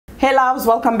Hey loves,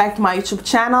 welcome back to my YouTube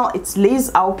channel. It's Liz.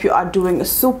 I hope you are doing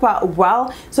super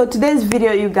well. So today's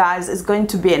video, you guys, is going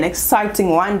to be an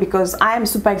exciting one because I am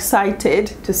super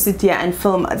excited to sit here and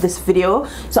film this video.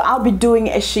 So I'll be doing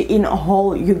a Shein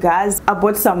haul, you guys. I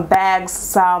bought some bags,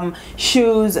 some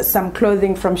shoes, some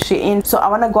clothing from Shein. So I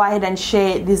want to go ahead and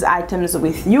share these items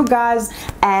with you guys.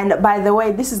 And by the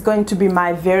way, this is going to be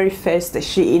my very first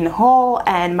Shein haul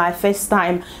and my first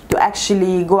time to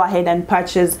actually go ahead and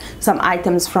purchase some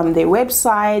items from their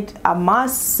website. I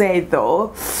must say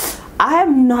though, I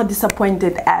am not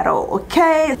disappointed at all.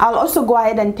 Okay, I'll also go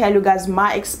ahead and tell you guys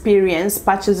my experience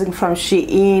purchasing from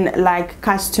Shein, like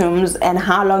costumes, and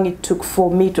how long it took for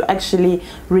me to actually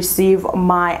receive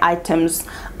my items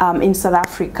in South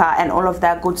Africa and all of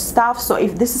that good stuff. So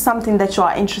if this is something that you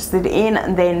are interested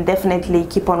in, then definitely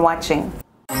keep on watching.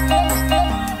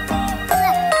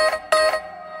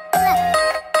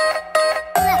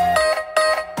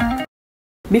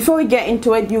 Before we get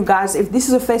into it, you guys, if this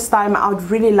is the first time, I would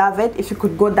really love it if you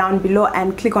could go down below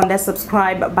and click on that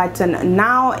subscribe button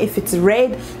now. If it's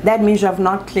red, that means you have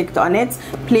not clicked on it.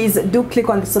 Please do click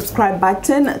on the subscribe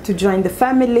button to join the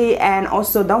family, and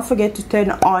also don't forget to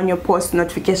turn on your post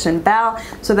notification bell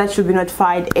so that you'll be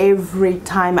notified every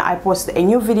time I post a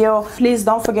new video. Please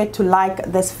don't forget to like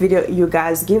this video, you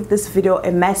guys. Give this video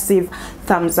a massive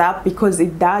thumbs up because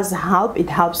it does help. It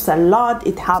helps a lot.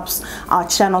 It helps our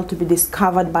channel to be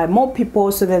discovered by more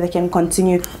people so that they can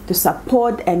continue to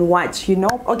support and watch, you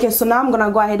know. Okay, so now I'm gonna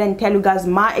go ahead and tell you guys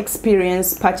my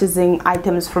experience purchasing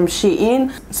items from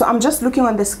Shein. So I'm just looking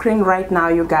on the screen right now,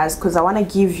 you guys, because I want to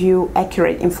give you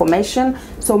accurate information.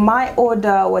 So my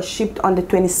order was shipped on the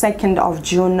 22nd of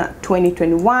June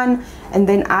 2021, and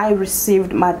then I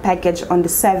received my package on the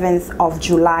 7th of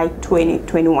July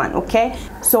 2021. Okay,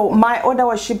 so my order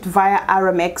was shipped via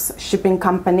Aramex shipping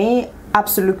company.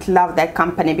 Absolutely love that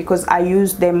company because I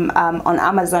use them on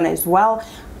Amazon as well.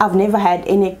 I've never had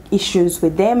any issues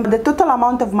with them. The total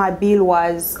amount of my bill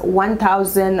was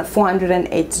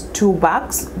 1,482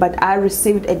 bucks, but I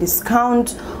received a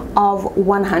discount of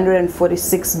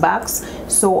 146 bucks,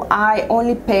 so I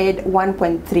only paid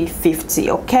 1.350.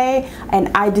 okay, and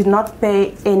I did not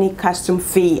pay any custom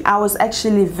fee. I was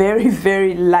actually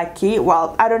very lucky.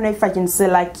 Well, I don't know if I can say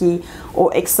lucky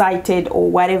or excited or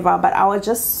whatever, but I was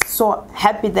just so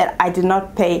happy that I did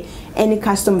not pay any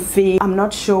custom fee. I'm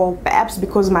not sure, perhaps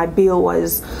because my bill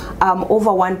was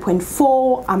over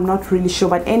 1.4. I'm not really sure,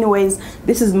 but anyways,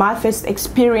 this is my first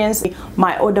experience.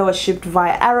 My order was shipped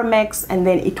via Aramex and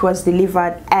then it was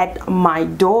delivered at my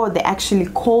door. They actually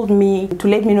called me to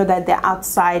let me know that they're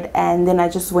outside, and then I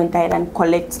just went ahead and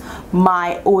collect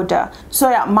my order. So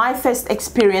yeah, my first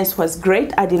experience was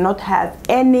great. I did not have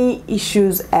any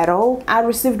issues at all. I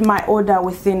received my order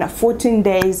within 14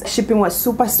 days. Shipping was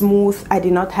super smooth. I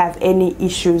did not have any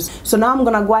issues. So now I'm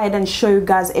gonna go ahead and show you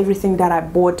guys everything that I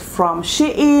bought from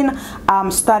Shein,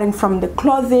 starting from the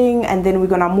clothing, and then we're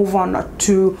gonna move on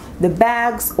to the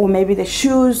bags, or maybe the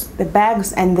shoes, the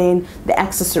bags, and then the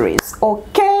accessories.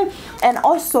 Okay, and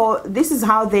also this is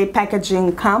how the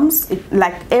packaging comes.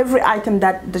 Like every item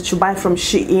that you buy from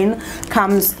Shein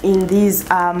comes in these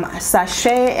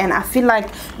sachet, and I feel like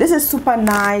this is super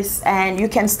nice and you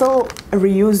can still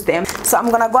reuse them. So I'm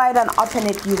gonna go ahead and open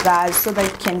it, you guys, so that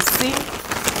you can see.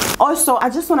 Also, I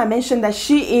just want to mention that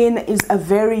Shein is a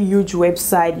very huge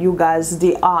website, you guys.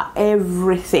 They are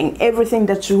everything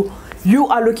that you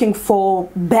are looking for.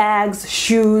 Bags,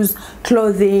 shoes,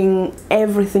 clothing,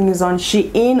 everything is on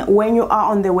Shein. When you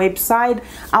are on the website,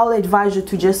 I'll advise you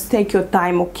to just take your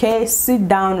time, okay? Sit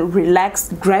down, relax,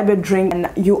 grab a drink,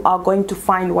 and you are going to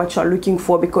find what you're looking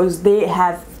for because they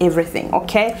have everything,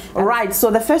 okay? All right, so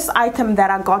the first item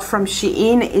that I got from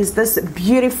Shein is this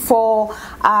beautiful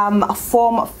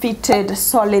form-fitted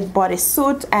solid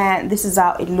bodysuit, and this is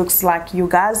how it looks like, you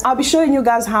guys. I'll be showing you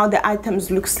guys how the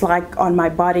items looks like on my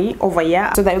body over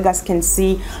here so that you guys can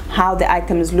see how the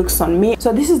items looks on me.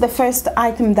 So this is the first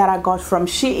item that I got from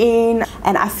Shein,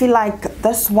 and I feel like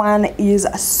this one is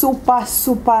super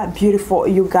beautiful,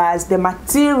 you guys. The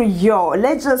material,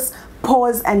 let's just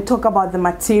pause and talk about the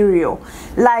material.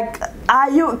 Like, are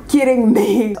you kidding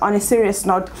me? On a serious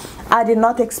note, I did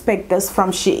not expect this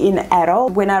from Shein at all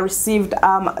when I received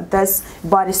this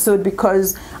bodysuit,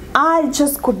 because I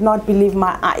just could not believe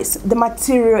my eyes. The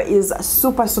material is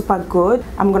super good.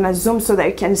 I'm gonna zoom so that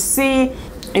you can see.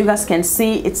 You guys can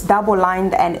see it's double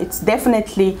lined and it's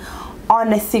definitely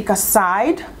on the thicker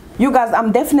side. You guys,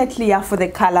 I'm definitely here for the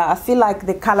color. I feel like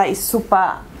the color is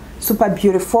super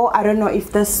beautiful. I don't know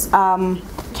if this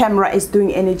camera is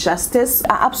doing any justice.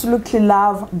 I absolutely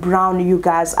love brown, you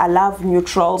guys. I love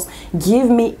neutrals. Give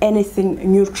me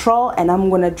anything neutral and I'm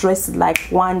gonna dress it like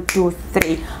 1, 2,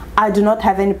 3. I do not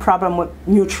have any problem with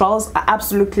neutrals. I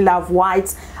absolutely love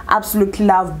whites, absolutely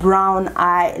love brown,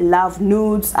 I love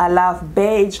nudes, I love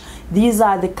beige. These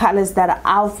are the colors that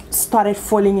I've started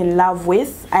falling in love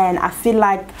with, and I feel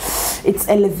like it's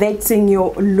elevating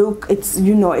your look. It's,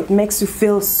 you know, it makes you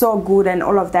feel so good and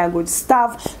all of that good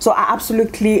stuff. So I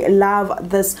absolutely love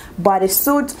this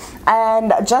bodysuit.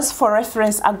 And just for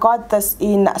reference, I got this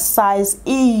in size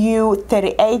EU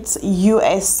 38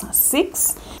 US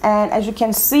 6, and as you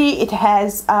can see, it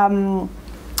has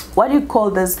what do you call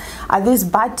this? Are these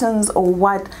buttons or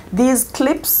what? These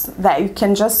clips that you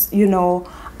can just, you know,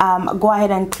 go ahead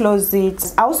and close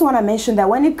it. I also want to mention that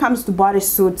when it comes to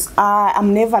bodysuits,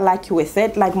 I'm never lucky with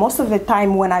it. Like most of the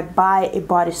time when I buy a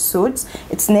bodysuit,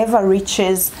 it never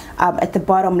reaches at the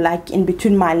bottom, like in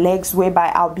between my legs,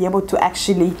 whereby I'll be able to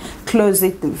actually close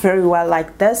it very well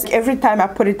like this. Every time I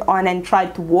put it on and try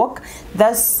to walk,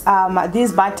 this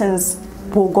these buttons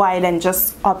will go ahead and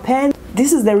just open.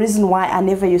 This is the reason why I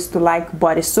never used to like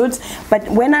bodysuits, but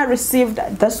when I received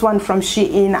this one from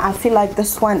Shein, I feel like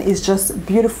this one is just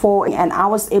beautiful and I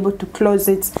was able to close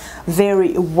it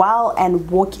very well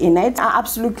and walk in it. I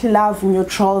absolutely love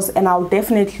neutrals and I'll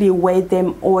definitely wear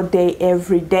them all day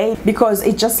every day because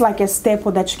it's just like a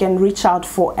staple that you can reach out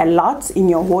for a lot in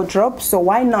your wardrobe. So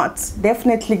why not?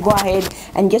 Definitely go ahead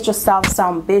and get yourself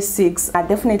some basics. I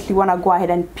definitely want to go ahead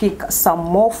and pick some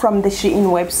more from the Shein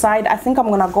website. I think I'm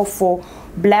gonna go for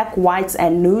black, whites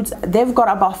and nudes. They've got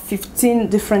about 15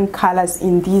 different colors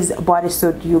in these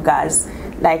bodysuit, you guys.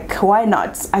 Like, why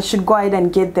not? I should go ahead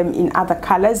and get them in other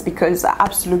colors because I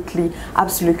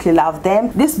absolutely love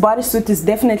them. This bodysuit is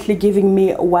definitely giving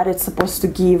me what it's supposed to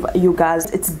give, you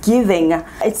guys. It's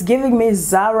giving me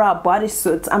Zara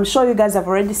bodysuits. I'm sure you guys have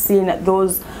already seen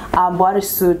those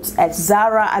bodysuits at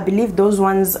Zara. I believe those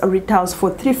ones retails for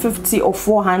 $350 or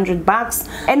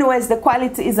 $400. Anyways, the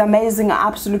quality is amazing. I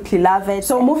absolutely love it.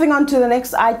 So moving on to the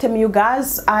next item, you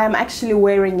guys, I am actually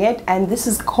wearing it, and this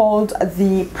is called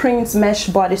the Prince Mesh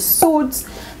bodysuit.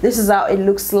 This is how it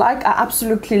looks like. I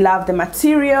absolutely love the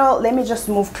material. Let me just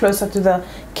move closer to the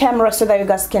camera so that you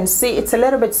guys can see. It's a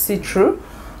little bit see-through.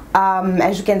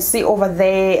 As you can see over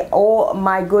there, oh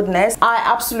my goodness, I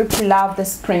absolutely love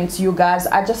this print, you guys.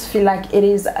 I just feel like it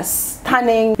is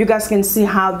stunning. You guys can see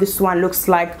how this one looks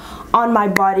like on my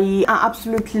body. I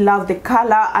absolutely love the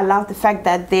color. I love the fact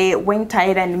that they went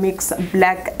ahead and mixed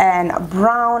black and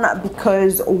brown,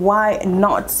 because why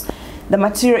not? The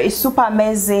material is super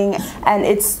amazing and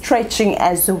it's stretching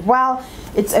as well.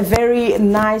 It's a very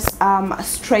nice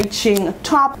stretching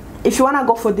top. If you want to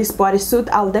go for this bodysuit,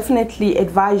 I'll definitely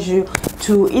advise you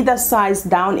to either size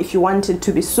down if you want it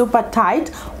to be super tight,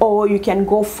 or you can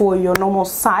go for your normal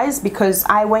size, because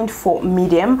I went for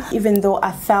medium. Even though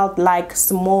I felt like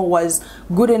small was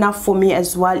good enough for me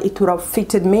as well, it would have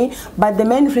fitted me, but the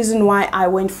main reason why I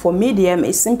went for medium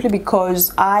is simply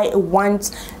because I want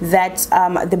that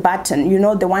the button, you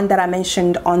know, the one that I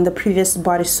mentioned on the previous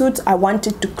bodysuit, I want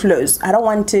it to close. I don't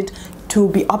want it to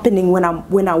be opening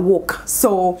when I walk.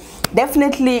 So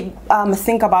definitely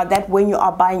think about that when you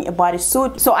are buying a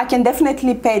bodysuit. So I can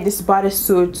definitely pair this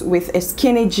bodysuit with a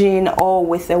skinny jean, or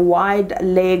with a wide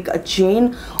leg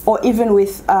jean, or even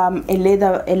with a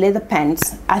leather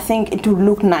pants. I think it will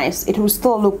look nice. It will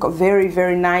still look very,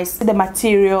 very nice. The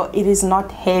material, it is not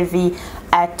heavy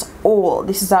at all.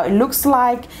 This is how it looks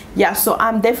like. Yeah, so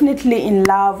I'm definitely in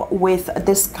love with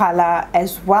this color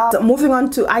as well. So moving on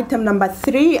to item number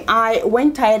 3, I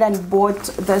went ahead and bought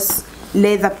this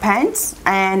leather pants,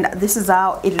 and this is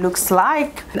how it looks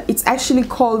like. It's actually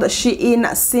called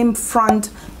Shein Seam Front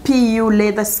PU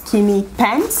leather skinny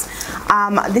pants.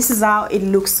 This is how it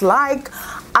looks like.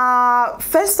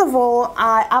 First of all,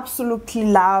 I absolutely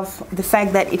love the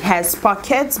fact that it has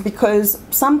pockets, because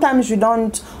sometimes you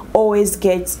don't always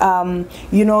get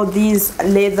you know, these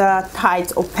leather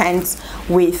tights or pants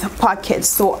with pockets.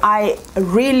 So I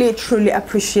really truly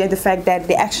appreciate the fact that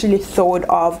they actually thought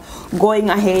of going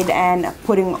ahead and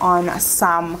putting on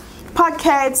some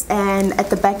pockets, and at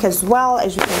the back as well.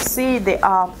 As you can see, there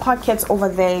are pockets over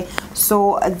there,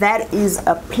 so that is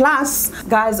a plus.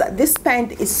 Guys, this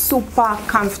pant is super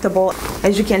comfortable.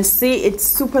 As you can see, it's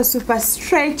super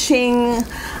stretching.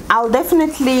 I'll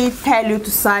definitely tell you to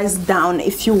size down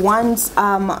if you want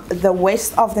the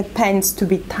waist of the pants to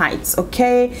be tight,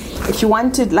 okay? If you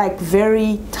want it like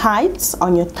very tight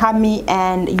on your tummy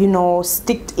and, you know,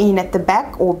 sticked in at the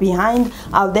back or behind,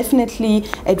 I'll definitely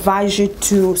advise you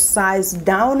to size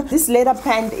down. This leather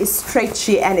pant is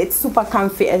stretchy and it's super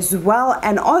comfy as well,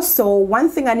 and also So one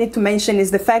thing I need to mention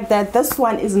is the fact that this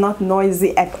one is not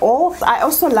noisy at all. I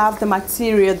also love the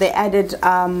material they added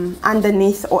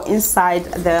underneath or inside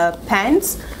the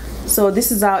pants. So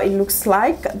this is how it looks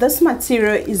like. This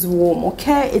material is warm,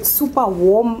 okay? It's super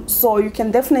warm, so you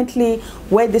can definitely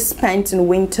wear this pant in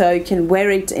winter, you can wear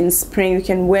it in spring, you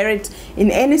can wear it in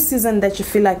any season that you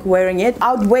feel like wearing it.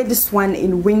 I would wear this one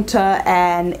in winter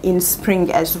and in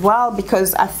spring as well,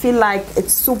 because I feel like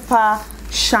it's super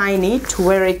shiny to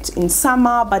wear it in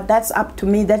summer, but that's up to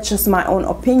me. That's just my own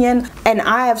opinion, and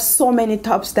I have so many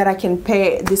tops that I can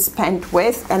pair this pant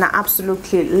with, and I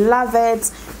absolutely love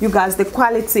it. You guys, the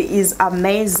quality is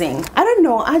amazing. I don't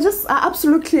know, I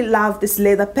absolutely love this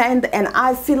leather pant, and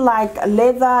I feel like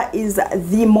leather is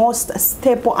the most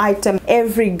staple item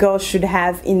every girl should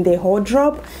have in their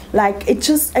wardrobe. Like, it's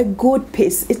just a good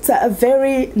piece. It's a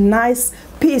very nice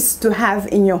piece to have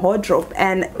in your wardrobe,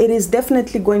 and it is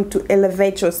definitely going to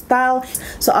elevate your style.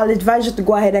 So I'll advise you to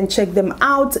go ahead and check them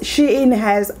out. Shein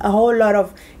has a whole lot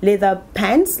of leather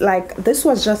pants. Like, this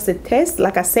was just a test.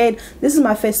 Like I said, this is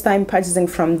my first time purchasing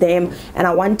from them, and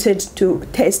I wanted to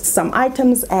test some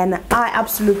items, and I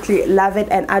absolutely love it,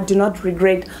 and I do not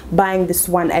regret buying this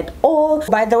one at all.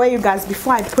 By the way, you guys,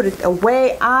 before I put it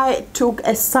away, I took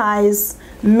a size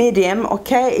medium,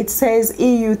 okay? It says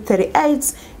EU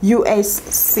 38, US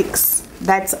 6.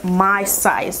 That's my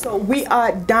size. So we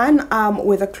are done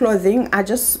with the clothing. I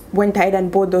just went ahead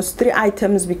and bought those 3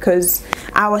 items because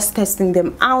I was testing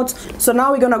them out. So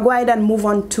now we're gonna go ahead and move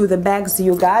on to the bags,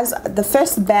 you guys. The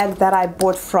first bag that I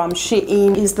bought from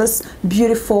Shein is this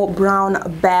beautiful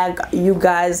brown bag, you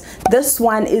guys. This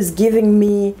one is giving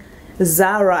me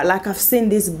Zara. Like, I've seen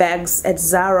these bags at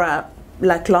Zara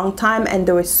like long time, and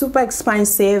they were super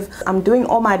expensive. I'm doing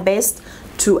all my best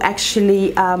to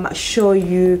actually show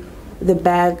you the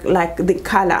bag, like the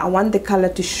color. I want the color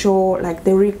to show like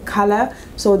the real color.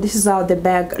 So this is how the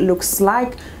bag looks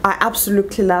like. I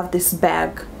absolutely love this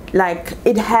bag. Like,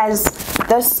 it has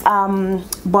this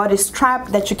body strap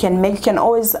that you can make. You can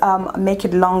always make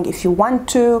it long if you want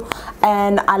to,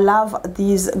 and I love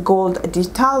these gold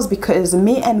details because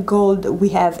me and gold, we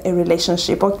have a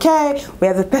relationship, okay? We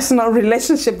have a personal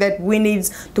relationship that we need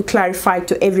to clarify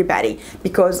to everybody,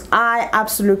 because I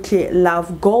absolutely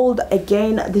love gold.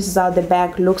 Again, this is how the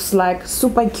bag looks like.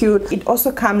 Super cute. It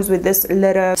also comes with this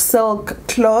little silk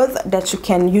cloth that you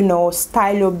can, you know,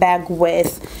 style your bag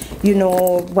with, you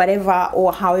know, whatever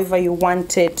or however you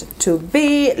want it to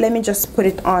be. Let me just put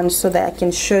it on so that I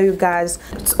can show you guys.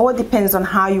 It all depends on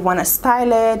how you want to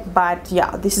style it, but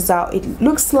yeah, this is how it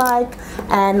looks like.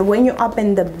 And when you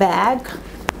open the bag,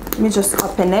 let me just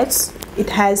open it.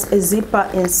 It has a zipper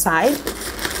inside.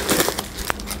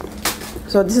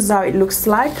 So this is how it looks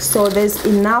like. So there's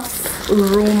enough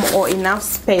room or enough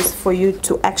space for you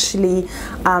to actually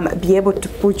be able to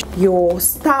put your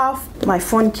stuff. My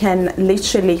phone can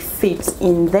literally fit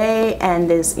in there, and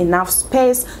there's enough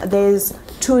space. There's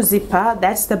 2 zipper,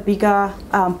 that's the bigger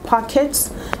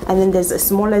pockets, and then there's a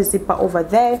smaller zipper over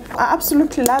there. I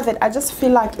absolutely love it. I just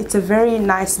feel like it's a very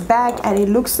nice bag, and it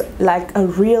looks like a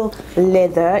real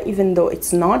leather, even though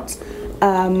it's not.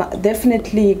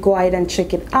 Definitely go ahead and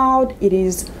check it out. It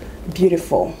is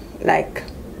beautiful, like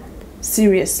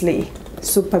seriously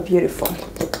super beautiful,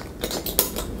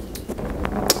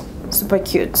 super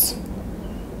cute.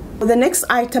 The next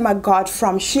item I got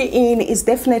from Shein is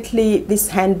definitely this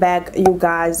handbag, you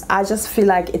guys. I just feel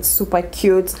like it's super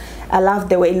cute. I love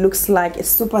the way it looks like. It's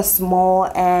super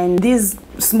small, and these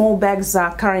small bags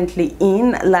are currently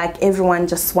in. Like, everyone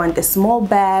just wants a small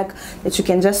bag that you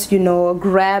can just, you know,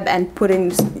 grab and put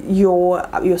in your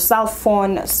cell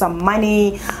phone, some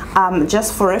money.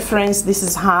 Just for reference, this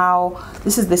is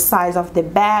the size of the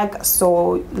bag.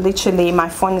 So literally my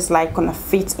phone is like gonna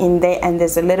fit in there, and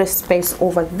there's a little space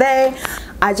over there.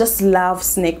 I just love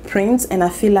snake prints, and I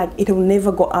feel like it will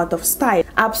never go out of style.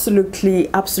 Absolutely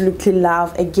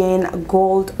love. Again,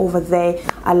 gold over there.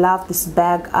 I love this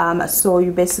bag. So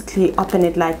you basically open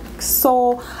it like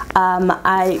so.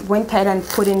 I went ahead and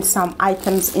put in some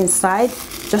items inside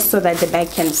just so that the bag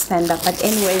can stand up, but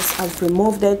anyways, I've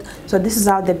removed it. So this is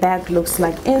how the bag looks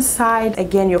like inside.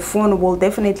 Again, your phone will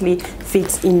definitely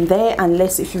fit in there,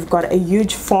 unless if you've got a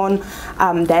huge phone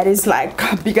that is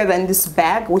like bigger than this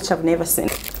bag, which I've never seen.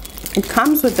 It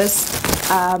comes with this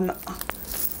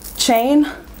chain,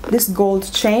 this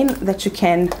gold chain that you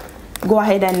can go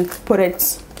ahead and put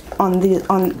it on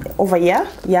over here.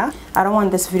 Yeah, I don't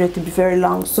want this video to be very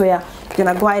long, so yeah, you're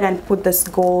gonna go ahead and put this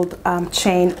gold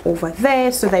chain over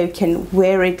there so that you can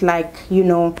wear it like, you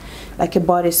know, like a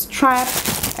body strap,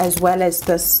 as well as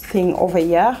this thing over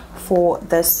here for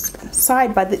this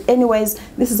side. But anyways,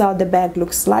 this is how the bag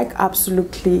looks like.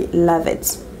 Absolutely love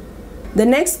it. The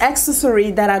next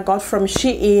accessory that I got from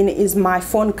Shein is my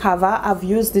phone cover. I've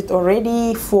used it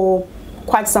already for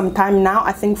quite some time now,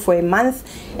 I think for a month.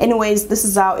 Anyways, this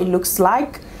is how it looks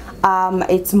like.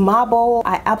 It's marble.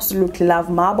 I absolutely love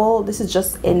marble. This is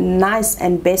just a nice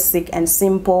and basic and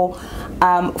simple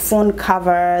phone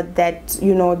cover that,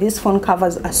 you know, these phone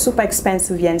covers are super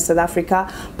expensive here in South Africa,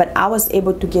 but I was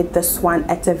able to get this one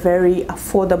at a very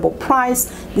affordable price.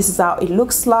 This is how it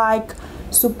looks like.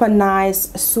 Super nice,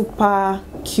 super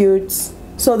cute.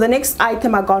 So the next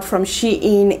item I got from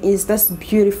Shein is this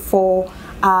beautiful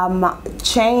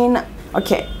chain.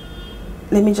 Okay,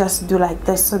 let me just do like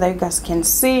this so that you guys can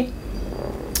see.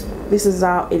 This is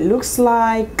how it looks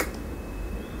like.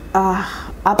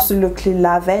 Absolutely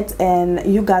love it, and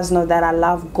you guys know that I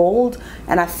love gold,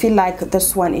 and I feel like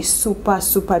this one is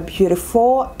super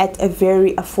beautiful at a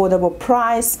very affordable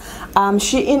price.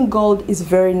 Shein gold is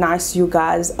very nice, you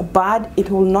guys, but it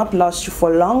will not last you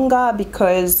for longer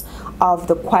because of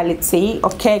the quality.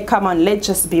 Okay, come on, let's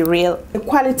just be real. The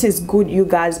quality is good, you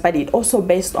guys, but it also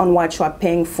based on what you are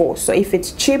paying for. So if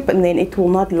it's cheap, then it will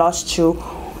not last you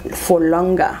for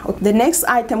longer. The next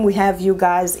item we have, you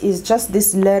guys, is just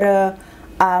this little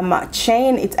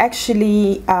chain. It's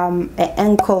actually an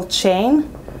ankle chain.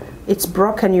 It's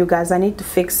broken, you guys. I need to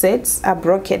fix it. I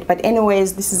broke it, but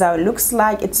anyways, this is how it looks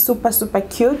like. It's super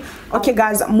cute. Okay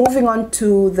guys, moving on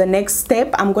to the next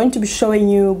step. I'm going to be showing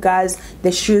you guys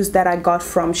the shoes that I got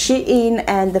from Shein,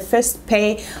 and the first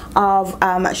pair of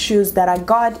shoes that I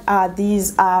got are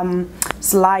these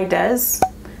sliders.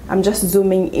 I'm just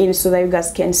zooming in so that you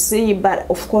guys can see, but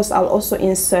of course I'll also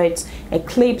insert a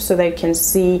clip so that you can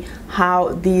see how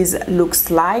these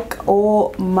looks like.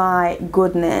 Oh my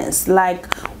goodness,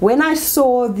 like when I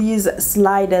saw these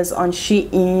sliders on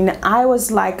Shein, I was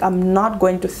like, I'm not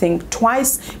going to think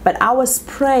twice, but I was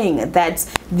praying that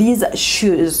these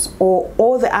shoes or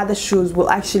all the other shoes will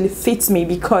actually fit me,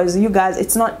 because you guys,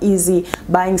 it's not easy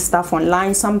buying stuff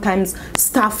online. Sometimes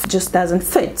stuff just doesn't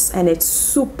fit and it's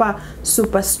super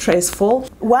stressful.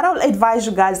 What I'll advise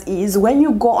you guys is, when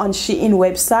you go on Shein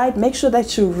website, make sure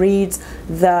that you read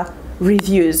the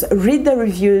reviews. Read the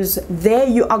reviews. There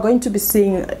you are going to be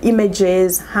seeing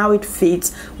images, how it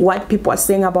fits, what people are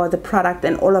saying about the product,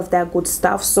 and all of that good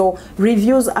stuff. So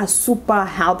reviews are super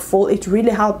helpful. It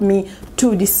really helped me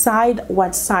to decide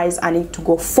what size I need to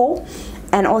go for,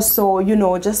 and also, you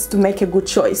know, just to make a good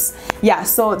choice. Yeah,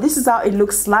 so this is how it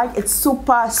looks like. It's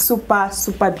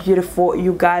super beautiful,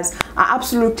 you guys. I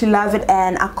absolutely love it,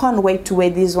 and I can't wait to wear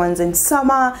these ones in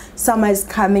summer. Summer is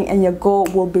coming and your girl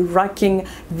will be rocking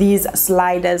these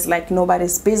sliders like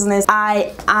nobody's business.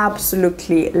 I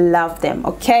absolutely love them.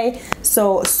 Okay,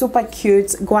 so super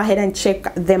cute. Go ahead and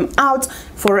check them out.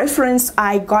 For reference,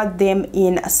 I got them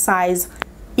in a size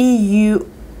EU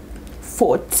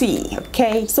 40.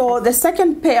 Okay, so the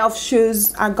second pair of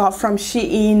shoes I got from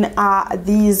Shein are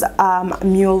these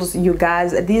mules, you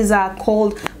guys. These are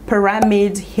called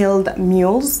pyramid heeled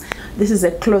mules. This is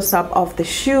a close-up of the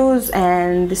shoes,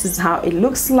 and this is how it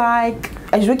looks like.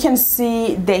 As you can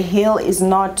see, the heel is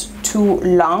not too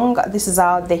long. This is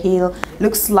how the heel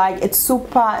looks like. It's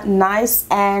super nice,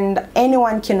 and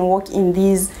anyone can walk in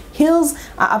these heels.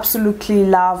 I absolutely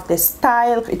love the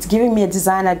style. It's giving me a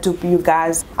designer dupe, you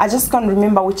guys. I just can't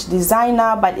remember which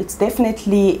designer, but it's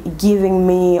definitely giving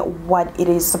me what it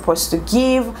is supposed to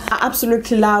give. I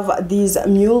absolutely love these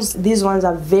mules. These ones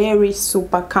are very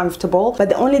super comfortable, but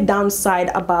the only downside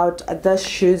about the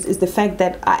shoes is the fact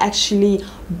that I actually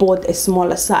bought a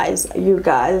smaller size. You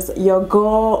guys, your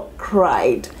girl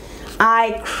cried.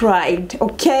 I cried.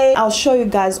 Okay, I'll show you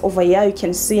guys over here. You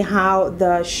can see how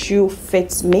the shoe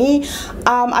fits me.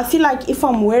 I feel like if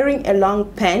I'm wearing a long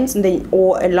pants and then,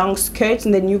 or a long skirt,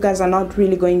 and then you guys are not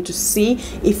really going to see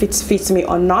if it fits me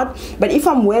or not. But if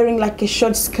I'm wearing like a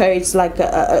short skirt, like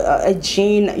a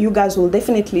jean, you guys will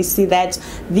definitely see that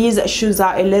these shoes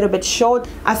are a little bit short.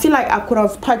 I feel like I could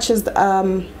have purchased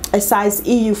a size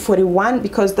EU 41,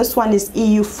 because this one is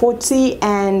EU 40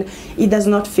 and it does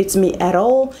not fit me at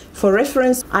all. For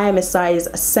reference, I am a size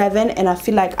 7 and I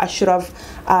feel like I should have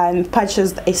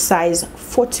purchased a size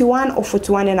 41 or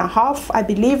 41 and a half, I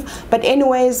believe. But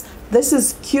anyways, this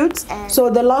is cute. So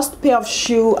the last pair of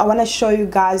shoe I want to show you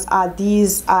guys are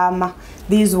these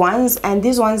ones, and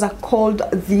these ones are called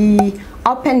the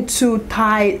open toe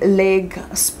thigh leg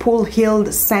spool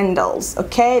heeled sandals.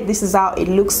 Okay, this is how it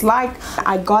looks like.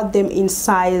 I got them in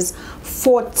size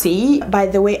 40. By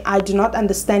the way, I do not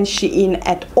understand Shein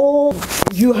at all.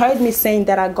 You heard me saying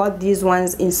that I got these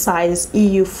ones in size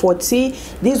EU 40.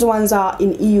 These ones are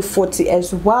in EU 40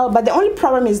 as well, but the only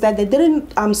problem is that they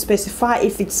didn't specify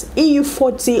if it's EU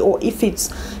 40 or if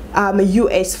it's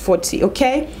US 40.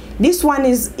 Okay, this one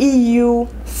is EU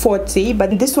 40,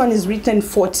 but this one is written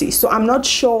 40, so I'm not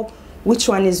sure which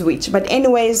one is which. But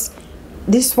anyways,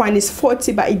 this one is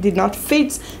 40, but it did not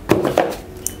fit.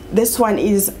 This one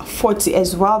is 40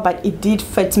 as well, but it did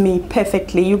fit me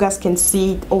perfectly. You guys can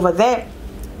see it over there.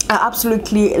 I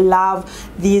absolutely love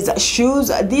these shoes.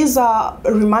 These are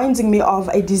reminding me of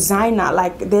a designer,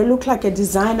 like they look like a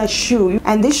designer shoe.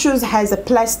 And this shoes has a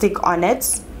plastic on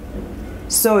it,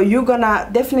 so you're gonna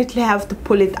definitely have to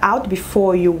pull it out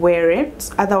before you wear it,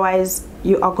 otherwise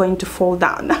you are going to fall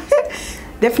down.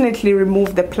 Definitely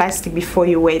remove the plastic before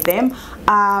you wear them.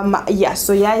 Yeah,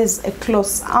 so here is a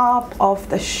close-up of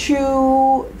the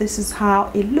shoe. This is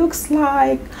how it looks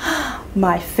like.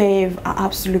 My fave. I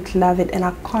absolutely love it, and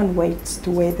I can't wait to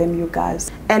wear them, you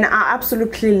guys. And I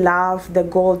absolutely love the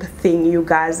gold thing, you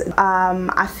guys.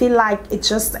 I feel like it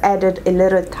just added a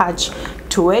little touch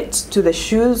to it, to the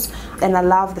shoes, and I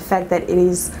love the fact that it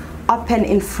is open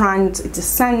in front. It's a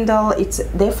sandal. It's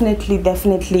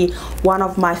definitely one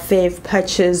of my fave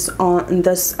purchases on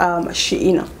this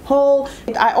Shein haul.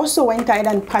 I also went ahead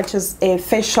and purchased a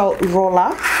facial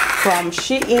roller from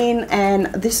Shein, and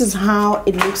this is how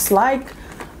it looks like.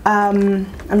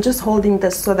 I'm just holding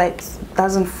this so that it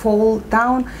doesn't fall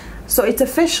down. So it's a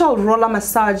facial roller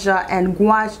massager and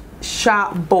gua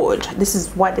sha board. This is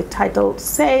what the title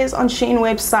says on Shein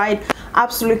website.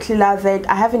 Absolutely love it.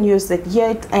 I haven't used it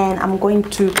yet, and I'm going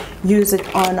to use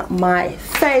it on my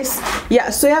face. Yeah,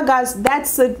 so yeah guys,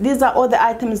 that's it. These are all the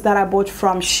items that I bought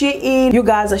from Shein. You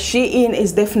guys, Shein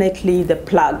is definitely the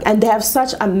plug, and they have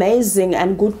such amazing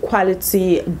and good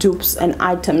quality dupes and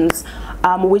items,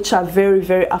 which are very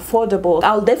affordable.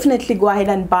 I'll definitely go ahead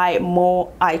and buy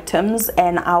more items,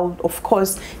 and I'll of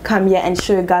course come here and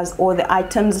show you guys all the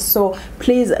items. So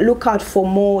please look out for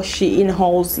more Shein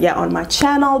hauls here on my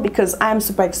channel, because I'm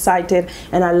super excited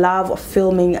and I love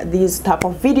filming these type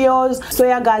of videos. So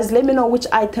yeah guys, let me know which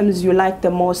items you like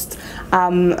the most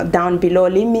down below.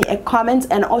 Leave me a comment,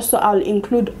 and also I'll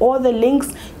include all the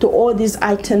links to all these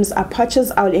items I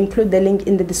purchased. I'll include the link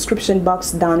in the description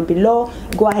box down below.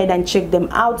 Go ahead and check them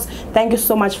out. Thank you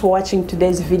so much for watching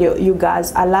today's video, you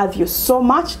guys. I love you so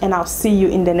much, and I'll see you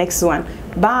in the next one.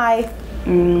 Bye.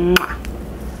 Mwah.